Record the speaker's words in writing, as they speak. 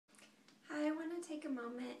take a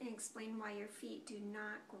moment and explain why your feet do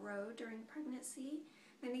not grow during pregnancy.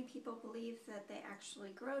 Many people believe that they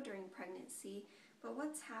actually grow during pregnancy, but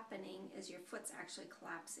what's happening is your foot's actually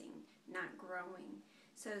collapsing, not growing.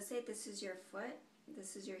 So say this is your foot,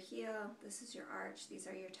 this is your heel, this is your arch, these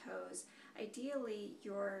are your toes. Ideally,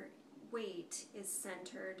 your weight is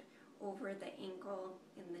centered over the ankle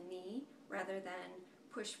and the knee rather than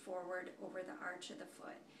push forward over the arch of the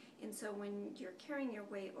foot. And so when you're carrying your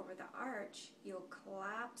weight over the arch, you'll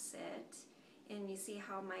collapse it, and you see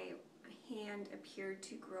how my hand appeared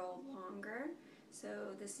to grow longer. So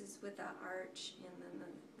this is with the arch, and then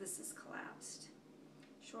this is collapsed.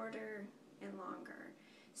 Shorter and longer.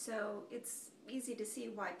 So it's easy to see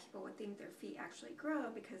why people would think their feet actually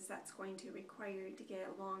grow, because that's going to require you to get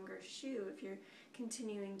a longer shoe if you're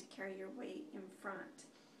continuing to carry your weight in front.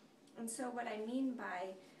 And so what I mean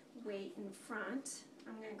by weight in front,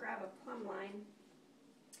 I'm going to grab a plumb line.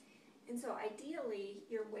 And so ideally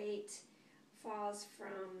your weight falls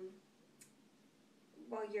from,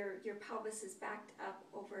 well, your pelvis is backed up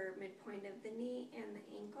over midpoint of the knee and the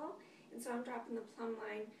ankle. And so I'm dropping the plumb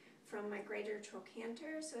line from my greater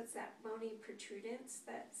trochanter, so it's that bony protrudence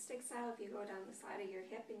that sticks out if you go down the side of your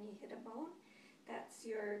hip and you hit a bone. That's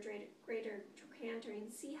your greater trochanter. You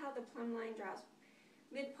can see how the plumb line draws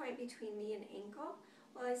midpoint between knee and ankle.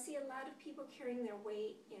 Well, I see a lot of people carrying their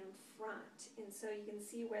weight in front, and so you can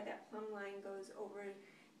see where that plumb line goes over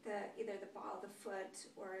either the ball of the foot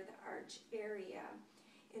or the arch area.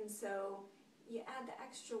 And so you add the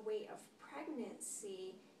extra weight of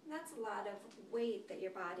pregnancy, and that's a lot of weight that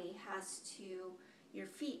your body your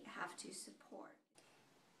feet have to support.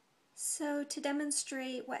 So to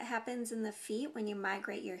demonstrate what happens in the feet when you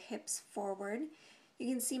migrate your hips forward,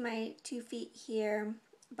 you can see my 2 feet here,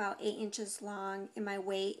 about 8 inches long, and my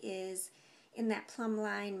weight is in that plumb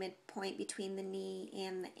line midpoint between the knee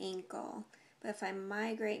and the ankle. But if I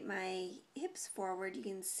migrate my hips forward, you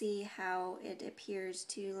can see how it appears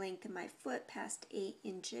to lengthen my foot past 8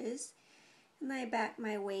 inches. And I back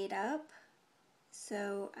my weight up,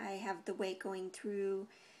 so I have the weight going through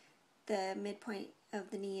the midpoint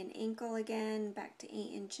of the knee and ankle again, back to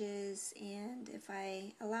 8 inches, and if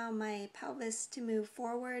I allow my pelvis to move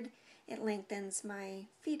forward, it lengthens my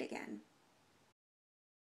feet again.